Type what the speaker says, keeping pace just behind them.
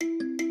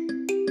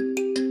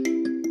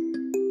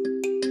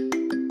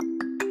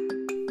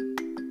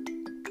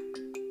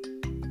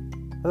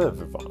Hello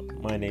everyone,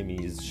 my name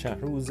is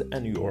Shahruz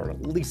and you are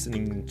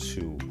listening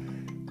to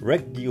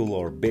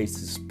Regular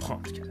Basis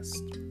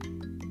Podcast.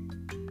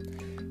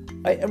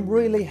 I am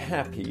really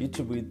happy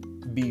to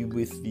be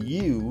with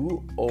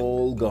you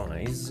all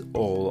guys,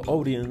 all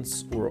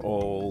audience or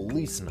all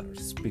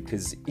listeners,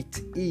 because it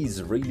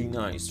is really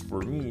nice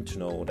for me to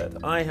know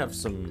that I have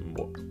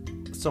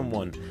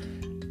someone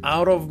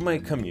out of my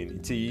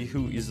community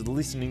who is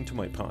listening to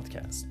my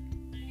podcast.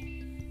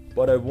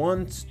 But I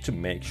want to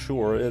make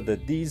sure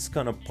that these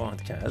kind of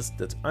podcasts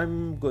that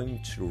I'm going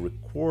to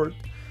record,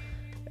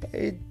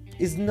 it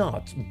is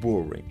not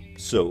boring.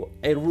 So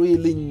I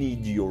really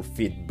need your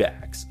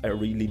feedbacks. I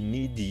really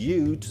need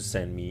you to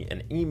send me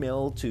an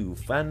email to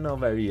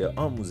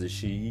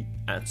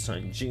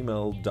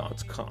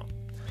fannavariaamuzishi@gmail.com,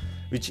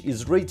 which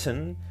is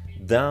written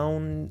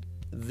down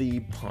the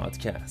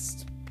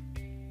podcast.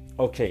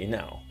 Okay,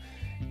 now.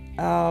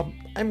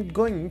 I'm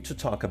going to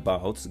talk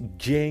about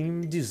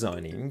game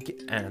designing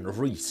and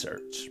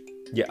research.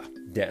 Yeah,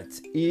 that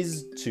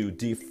is two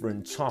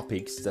different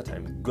topics that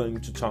I'm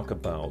going to talk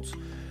about,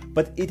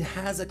 but it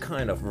has a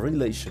kind of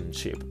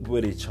relationship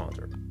with each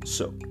other.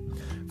 So,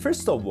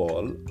 first of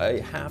all, I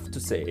have to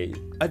say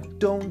I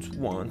don't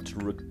want to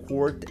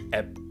record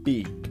a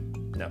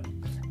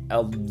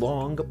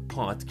long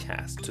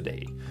podcast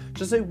today.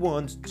 Just I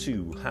want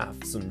to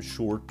have some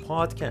short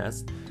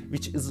podcast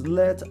which is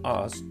let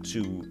us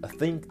to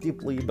think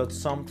deeply about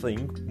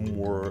something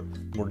more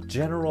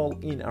general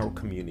in our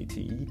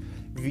community,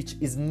 which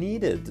is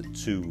needed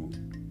to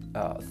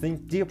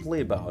think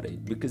deeply about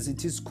it, because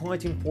it is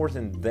quite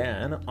important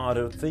than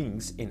other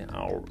things in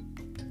our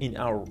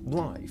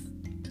life.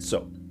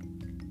 So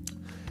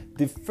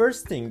the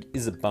first thing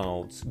is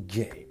about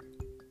game.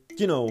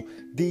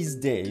 These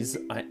days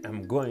I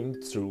am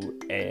going through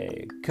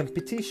a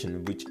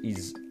competition which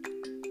is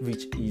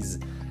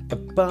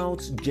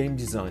about game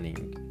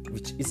designing,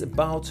 which is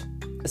about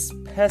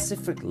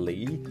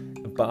specifically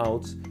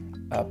about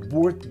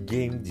board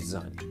game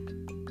designing.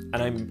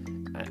 And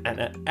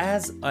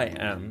as I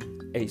am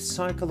a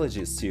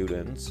psychology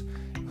student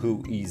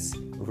who is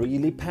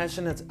really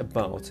passionate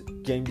about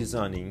game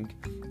designing,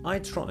 I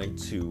try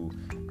to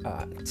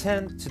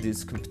attend to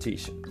this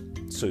competition.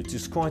 So it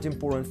is quite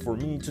important for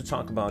me to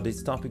talk about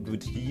this topic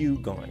with you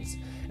guys,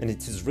 and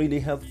it is really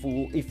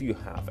helpful if you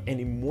have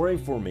any more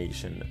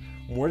information,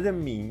 more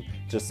than me,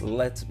 just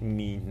let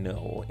me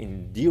know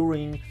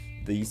during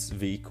this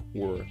week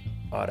or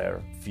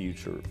other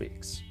future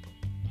weeks.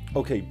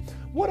 Okay,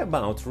 what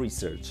about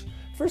research?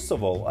 First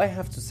of all, I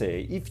have to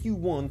say, if you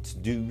want to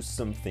do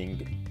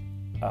something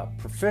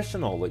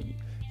professionally,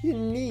 you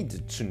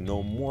need to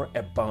know more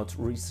about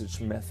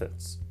research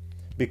methods.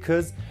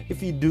 Because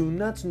if you do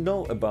not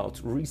know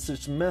about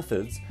research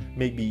methods,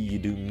 maybe you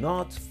do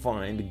not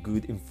find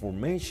good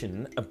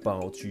information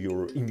about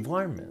your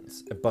environment,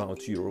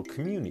 about your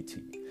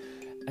community.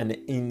 And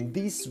in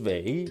this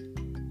way,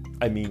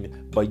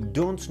 by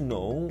don't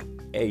know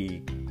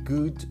a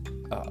good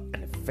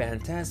and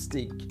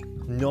fantastic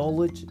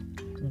knowledge,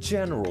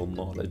 general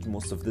knowledge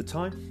most of the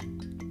time,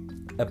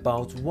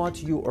 about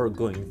what you are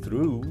going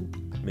through,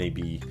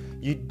 maybe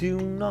you do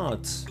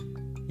not,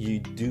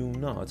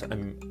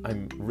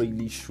 I'm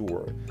really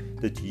sure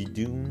that you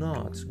do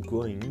not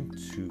going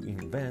to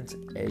invent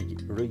a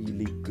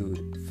really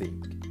good thing,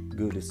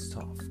 good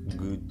stuff,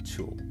 good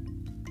tool.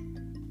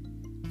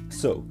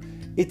 So,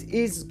 it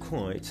is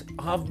quite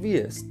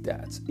obvious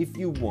that if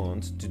you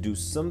want to do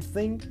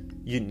something,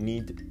 you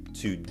need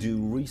to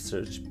do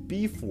research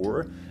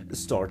before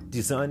start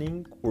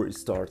designing or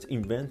start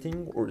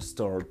inventing or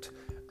start,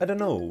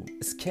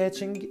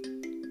 sketching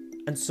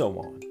and so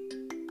on.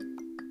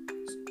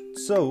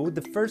 So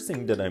the first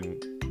thing that I'm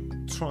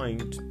trying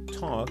to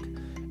talk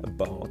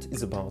about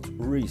is about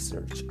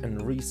research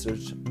and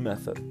research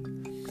method,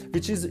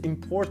 which is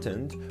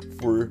important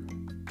for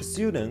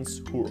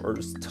students who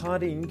are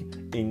studying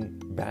in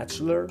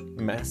bachelor,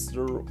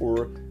 master,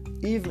 or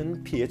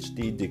even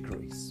PhD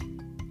degrees.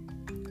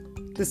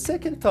 The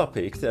second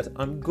topic that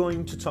I'm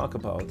going to talk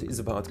about is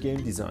about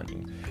game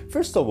designing.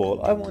 First of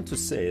all, I want to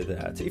say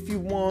that if you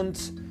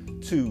want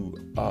to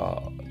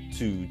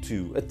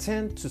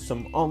attend to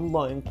some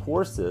online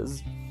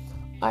courses,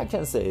 I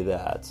can say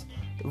that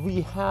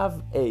we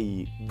have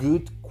a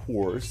good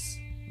course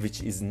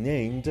which is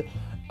named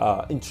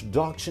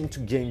Introduction to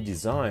Game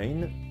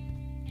Design,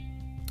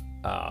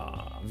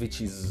 which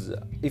is,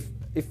 if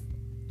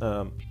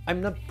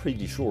I'm not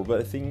pretty sure, but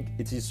I think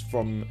it is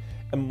from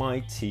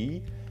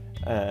MIT,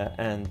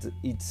 and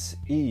it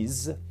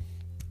is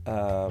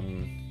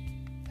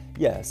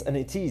and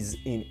it is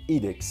in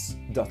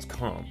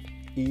edX.com,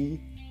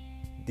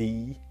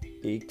 edX.com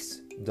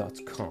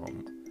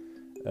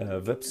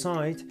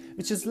website,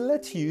 which has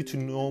let you to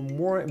know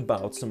more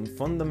about some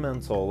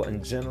fundamental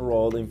and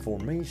general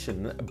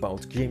information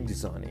about game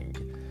designing.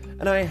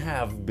 And I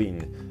have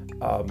been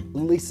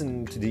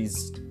listening to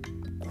this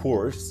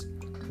course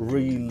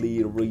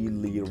really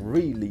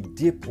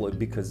deeply,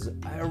 because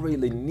I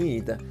really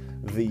need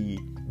the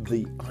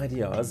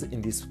ideas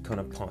in this kind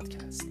of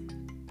podcast.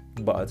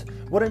 But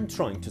what I'm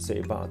trying to say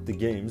about the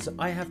games,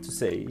 I have to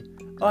say,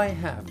 I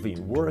have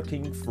been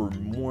working for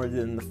more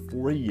than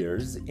 4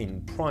 years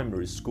in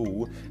primary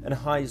school and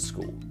high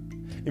school.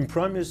 In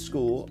primary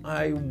school,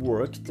 I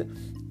worked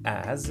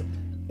as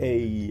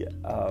a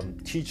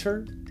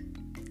teacher,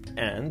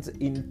 and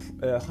in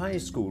high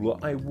school,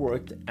 I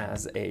worked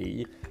as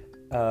a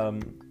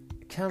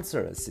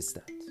cancer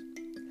assistant.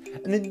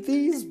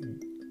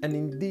 And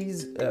in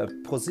these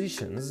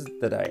positions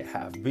that I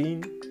have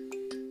been,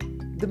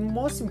 the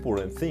most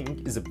important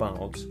thing is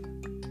about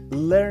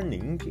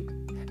learning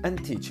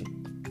and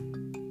teaching.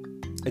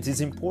 It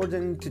is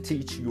important to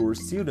teach your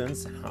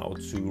students how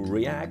to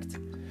react.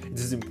 It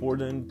is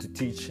important to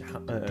teach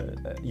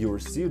your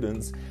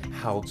students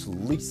how to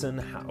listen,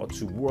 how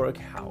to work,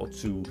 how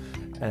to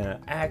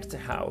act,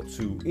 how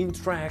to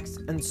interact,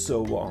 and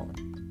so on.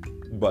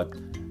 But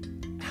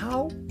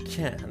how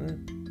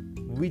can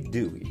we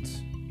do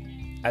it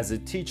as a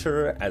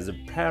teacher, as a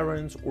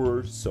parent,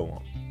 or so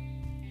on?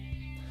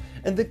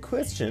 And the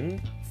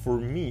question for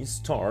me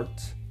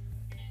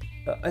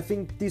I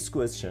think this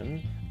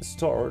question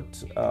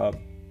started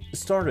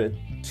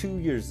 2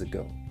 years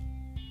ago.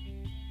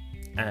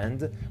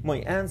 And my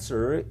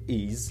answer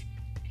is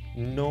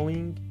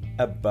knowing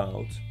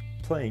about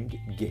playing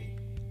game.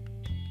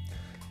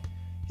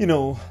 You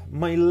know,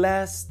 my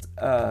last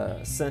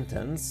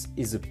sentence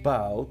is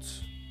about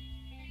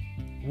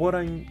what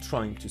I'm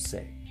trying to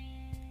say.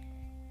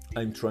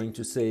 I'm trying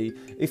to say,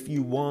 if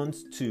you want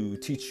to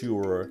teach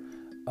your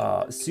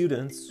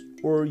students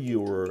or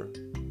your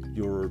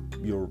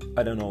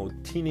I don't know,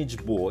 teenage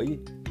boy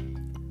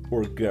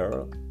or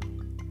girl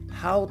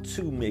how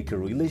to make a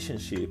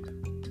relationship,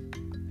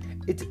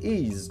 it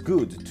is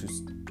good to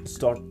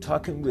start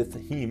talking with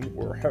him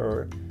or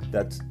her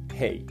that,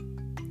 hey,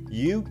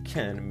 you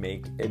can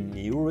make a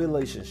new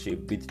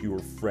relationship with your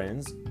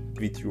friends,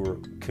 with your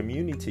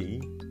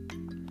community,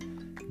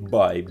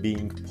 by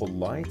being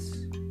polite,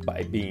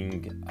 by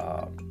being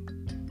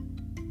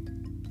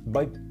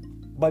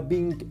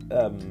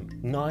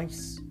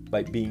nice,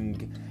 by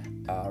being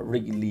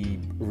really,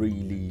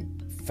 really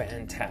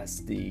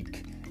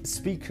fantastic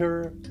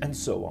speaker, and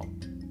so on.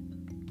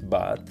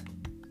 But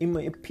in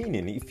my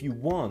opinion, if you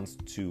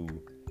want to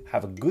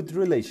have a good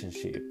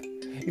relationship,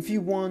 if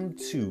you want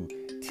to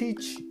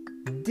teach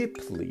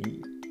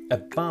deeply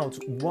about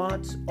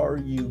what are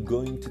you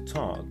going to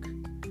talk,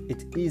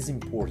 it is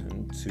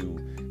important to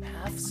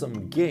have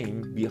some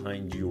game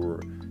behind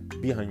yourself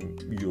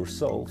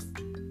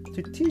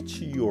to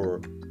teach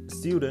your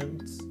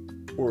students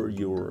or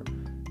your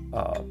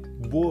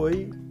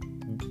boy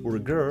or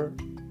girl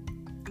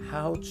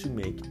how to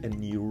make a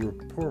new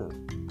rapport.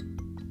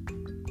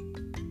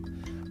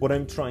 What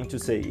I'm trying to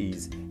say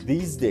is,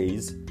 these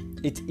days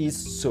it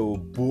is so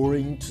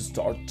boring to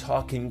start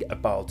talking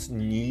about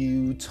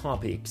new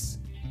topics,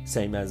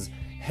 same as,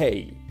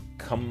 hey,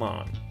 come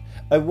on,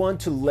 I want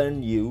to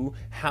learn you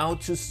how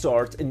to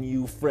start a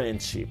new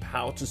friendship,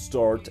 how to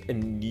start a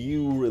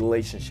new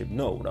relationship.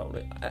 No,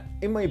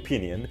 in my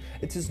opinion,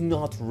 it is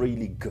not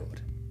really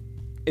good.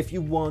 If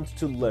you want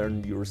to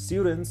learn your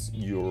students,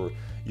 your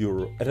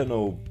I don't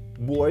know,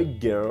 boy,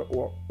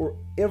 girl, or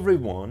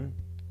everyone,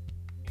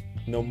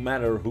 no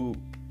matter who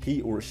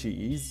he or she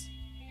is,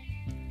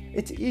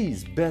 it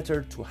is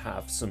better to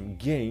have some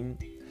game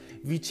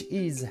which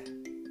is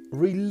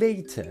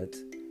related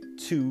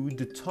to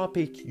the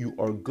topic you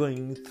are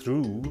going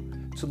through,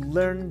 to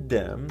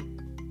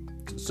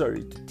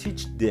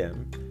teach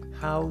them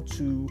how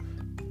to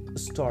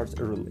start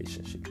a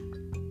relationship.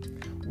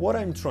 What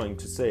I'm trying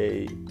to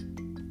say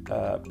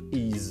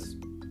is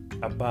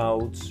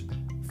about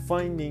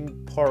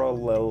finding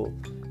parallel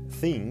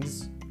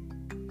things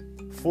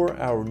for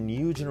our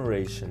new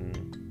generation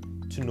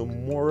to know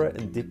more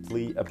and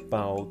deeply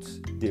about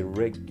the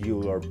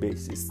regular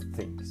basis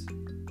things.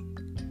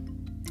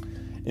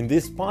 In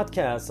this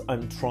podcast,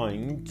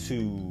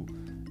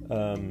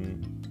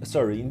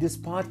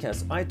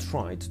 I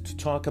tried to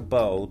talk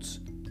about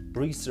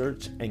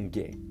research and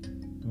game,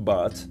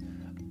 but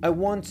I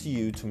want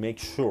you to make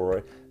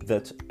sure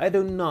that I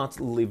do not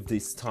leave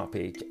this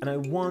topic, and I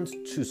want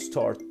to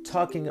start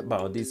talking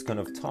about these kind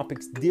of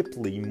topics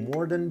deeply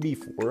more than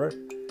before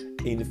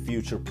in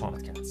future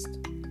podcasts.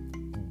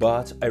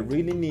 But I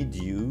really need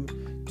you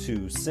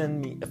to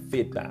send me a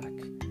feedback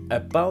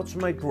about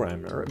my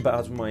grammar,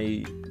 about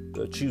my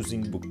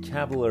choosing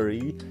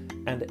vocabulary,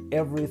 and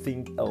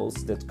everything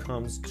else that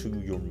comes to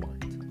your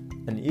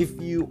mind. And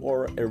if you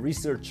are a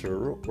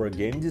researcher or a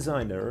game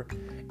designer,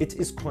 it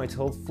is quite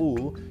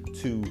helpful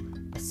to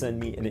send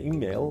me an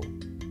email,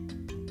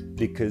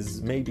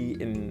 because maybe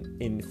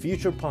in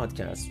future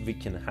podcasts we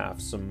can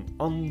have some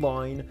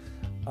online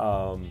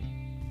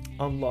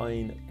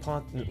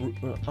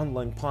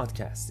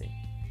podcasting.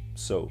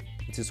 So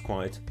it is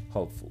quite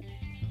helpful.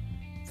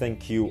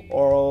 Thank you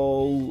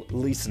all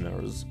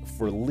listeners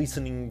for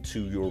listening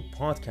to your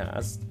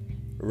podcast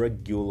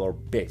regular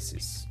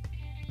basis.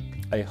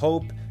 I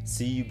hope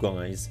see you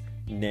guys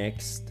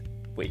next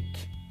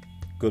week.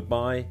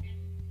 Goodbye.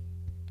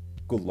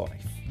 Good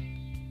life.